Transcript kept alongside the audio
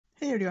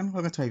Hey everyone,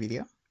 welcome to my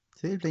video.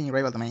 Today we're playing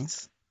rival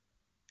domains.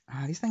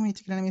 This time we need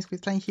to kill enemies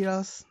with flying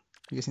heroes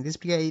using this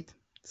brigade,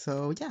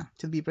 so yeah, it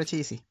should be pretty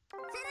easy.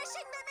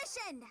 Finishing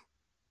the mission!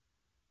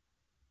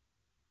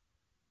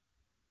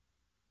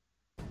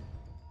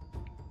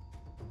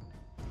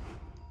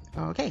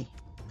 Okay,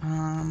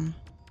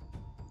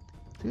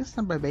 to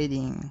start by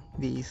baiting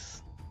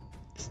these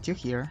two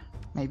here,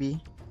 maybe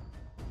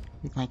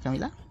with my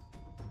Camilla.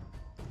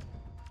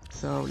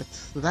 So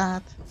let's do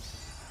that.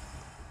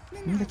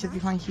 That should be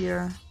fine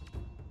here.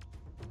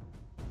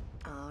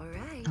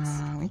 Alright.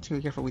 We need to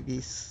be careful with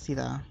this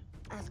Sida.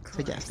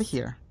 So yeah, stay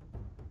here.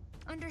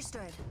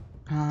 Understood.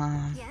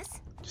 Yes?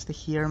 Just stay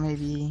here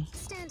maybe.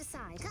 Stand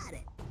aside. Got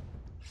it.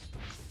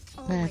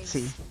 Let's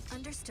see.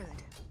 Understood.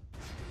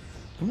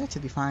 That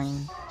should be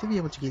fine. Should be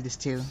able to kill this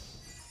too.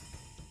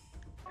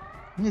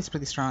 It's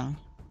pretty strong.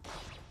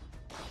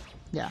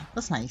 Yeah,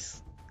 that's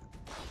nice.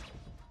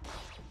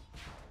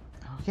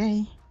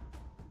 Okay.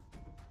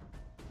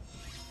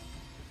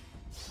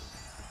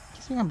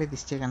 Guess we can beat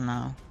this chicken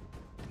now.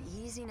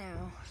 Easy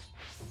now.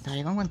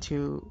 I don't want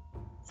to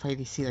fight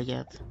this Sida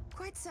yet.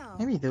 Quite so.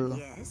 Maybe do.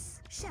 Yes.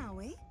 Shall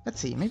we? Let's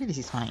see, maybe this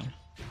is fine.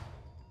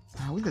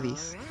 We'll do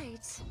this.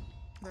 Alright.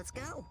 Let's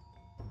go.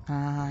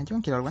 You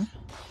can kill Orwen.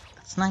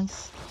 That's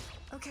nice.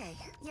 Okay.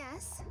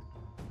 Yes.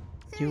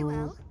 Very You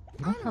well.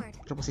 don't Onward.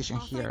 have proposition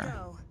Off I here.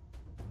 go.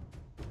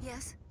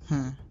 Yes.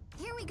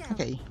 Here we go.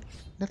 Okay.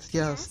 Let's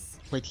just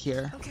wait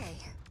here. Okay.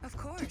 Of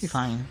course. Should be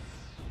fine.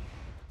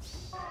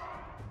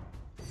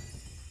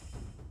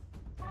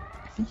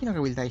 I think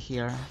Hinoka will die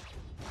here.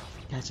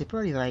 Yeah, she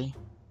probably die.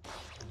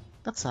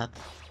 That's sad.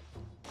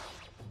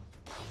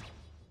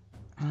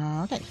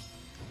 Okay.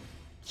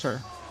 Sure.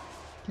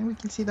 Can we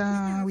kill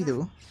Sida? We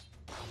do.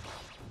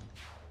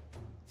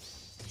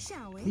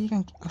 Shall we? We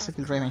can also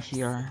kill Raven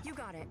here. You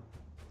got it.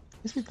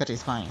 This with Katia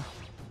is fine.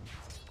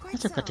 Quite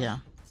Let's so. have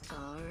Katia.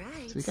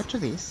 Alright. So we capture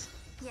this.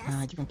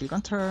 Yes. You can kill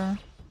Gunter.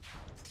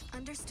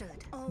 Understood.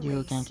 You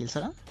Always. can kill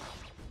Sara.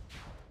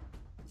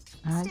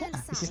 Stand Yeah,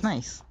 this is aside.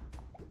 nice.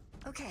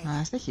 Okay.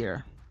 Stay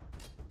here.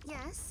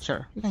 Yes.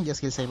 Sure, you can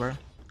just kill Saber.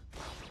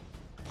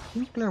 I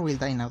think Claire will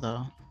die now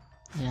though.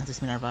 Against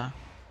this Minerva.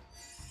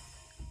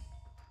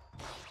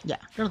 Yeah,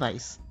 Claire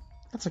dies.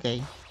 That's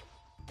okay.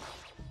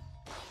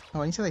 Oh,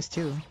 Anissa dies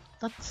too.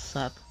 That's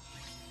sad.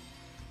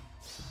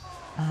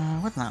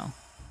 What now?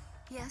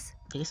 Yes.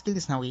 I guess kill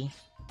this Snowy.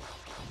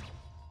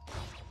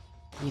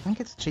 We don't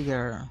get to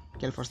trigger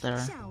Galeforce there.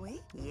 Shall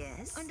we?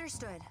 Yes.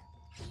 Understood.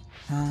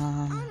 I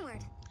Onward.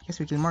 guess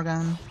we kill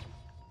Morgan.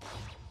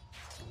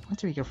 Want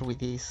to be careful with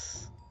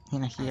this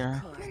Nina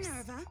here. Of course.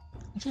 Minerva.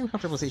 Actually, we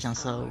have proposition,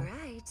 so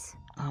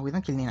Alright. we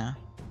don't kill Nina.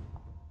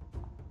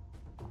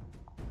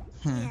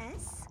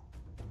 Yes.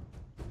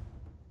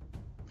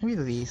 Maybe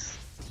do this.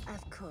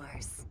 Of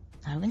course.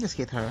 We can just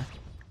hit her.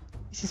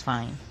 This is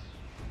fine.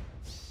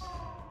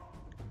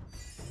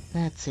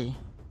 Let's see.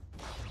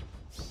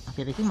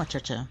 Okay, they kill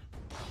Machacha.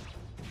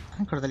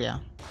 And Cordelia.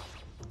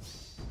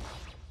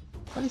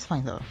 But it's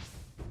fine though.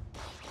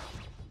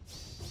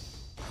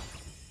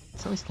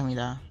 So is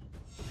Camila.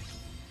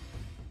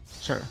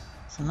 Sure.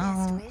 So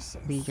now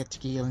we get to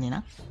kill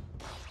Nina.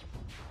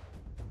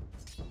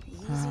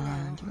 Easy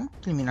now. You can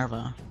kill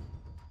Minerva.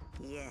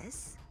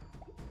 Yes.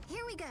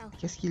 Here we go.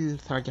 Just kill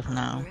Tharja for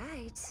now.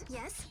 Alright.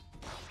 Yes.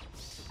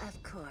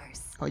 Of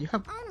course. Oh, you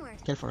have Onward.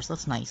 Galeforce,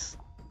 that's nice.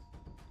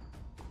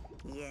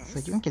 Yes. So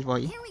you can kill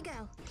Boy. Here we go.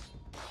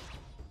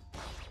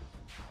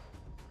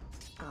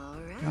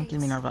 You can Alright. kill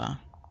Minerva.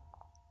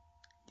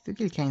 You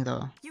kill Kane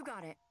though. You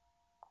got it.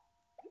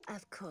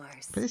 Of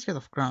course. Pretty scared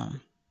of Crown.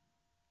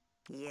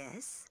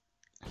 Yes.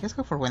 Let's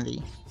go for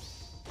Wendy.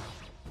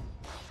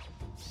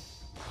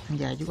 And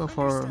yeah, you go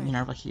for Understood.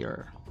 Minerva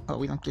here. Oh,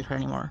 we don't kill her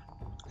anymore.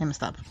 I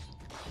messed up.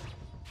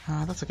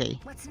 That's okay.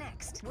 What's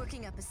next?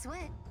 Working up a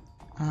sweat.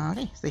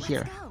 Okay, stay here.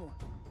 Let's go.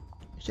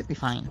 It should be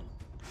fine.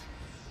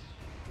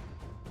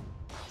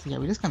 So yeah,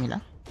 we lose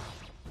Camila.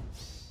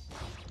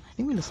 I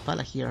think we lose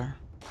Pala here.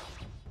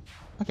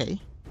 Okay.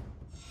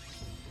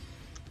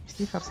 We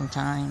still have some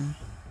time.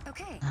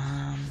 Okay.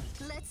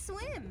 Let's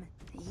swim.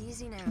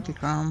 Easy now. Kill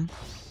Crom,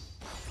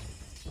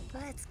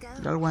 Let's go.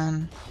 kill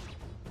Orwen,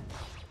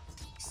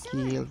 Sure.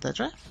 kill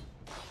Tetra.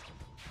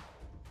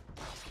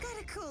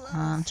 Gotta cool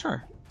off.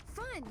 Sure.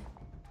 Fun.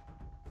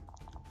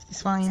 Is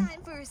this fine?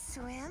 Time for a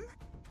swim.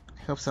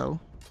 I hope so.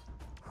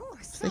 Ooh,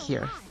 Stay so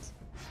here. hot.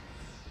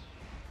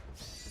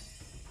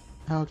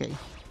 Okay.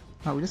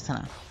 Oh, we lose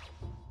Tana.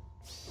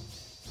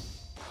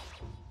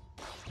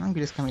 And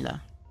we lose Camila.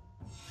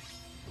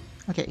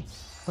 Okay,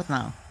 what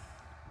now?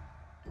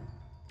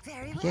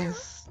 Very I well.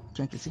 guess you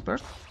can kill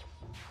Sigbert.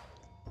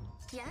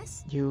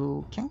 Yes.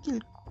 You can kill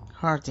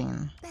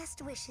Hardin.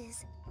 Best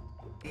wishes.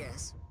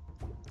 Yes.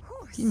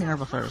 Ooh, Kill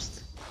Minerva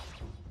first.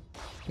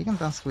 You can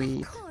dance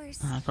with Of course.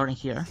 Gordon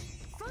here.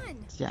 Fun.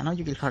 Yeah, now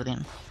you kill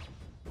Hardin.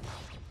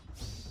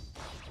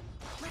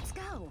 Let's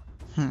go.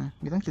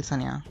 You don't kill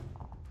Sanya.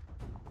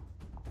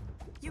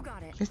 You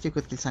got it. Guess you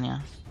could kill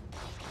Sanya.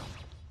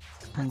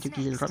 And What's you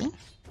kill next? Robin.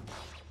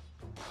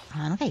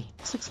 And okay,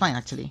 this looks fine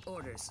actually.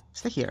 Orders.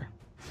 Stay here.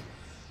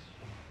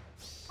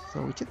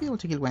 So we should be able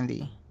to kill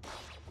Wendy.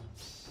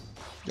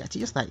 Yeah, she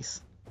just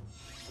dies.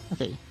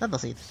 Okay, that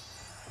does it.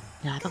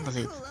 Yeah, that does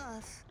it. Cool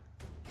off.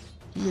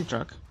 Heal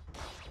truck.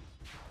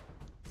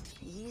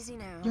 Easy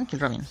now. You can kill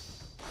Robin.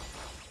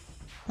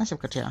 Nice job,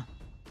 Katia.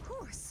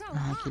 So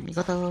Kill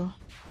Migoto.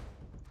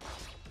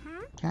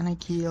 Can I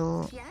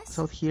kill Yes?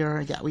 South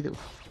here? Yeah, we do.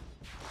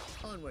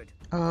 Onward.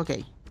 Oh,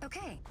 okay.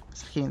 Okay.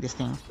 Let's killing this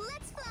thing.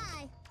 Let's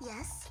fly.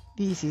 Yes.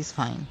 This is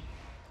fine.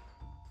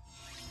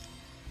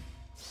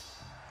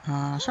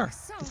 Sure.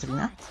 So This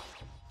arena.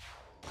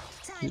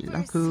 Time Heal for a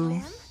Lanku. swim.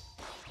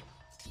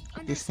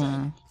 This Understood.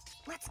 thing.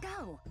 Let's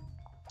go.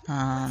 What's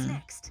And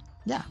next?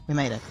 yeah, we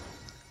made it.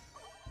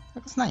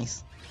 That was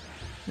nice.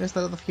 There's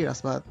a lot of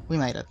heroes, but we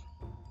made it.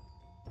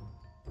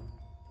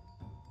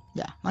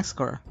 Yeah, max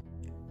score.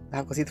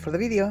 That was it for the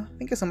video.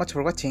 Thank you so much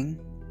for watching.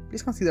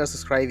 Please consider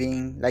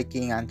subscribing,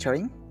 liking, and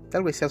sharing. That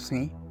always helps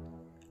me.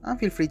 And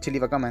feel free to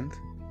leave a comment.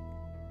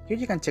 Here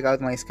you can check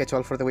out my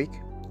schedule for the week.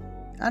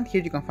 And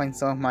here you can find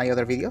some of my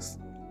other videos.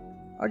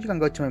 Or you can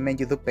go to my main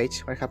YouTube page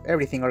where I have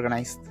everything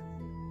organized.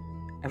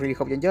 I really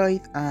hope you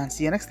enjoyed, and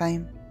see you next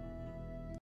time.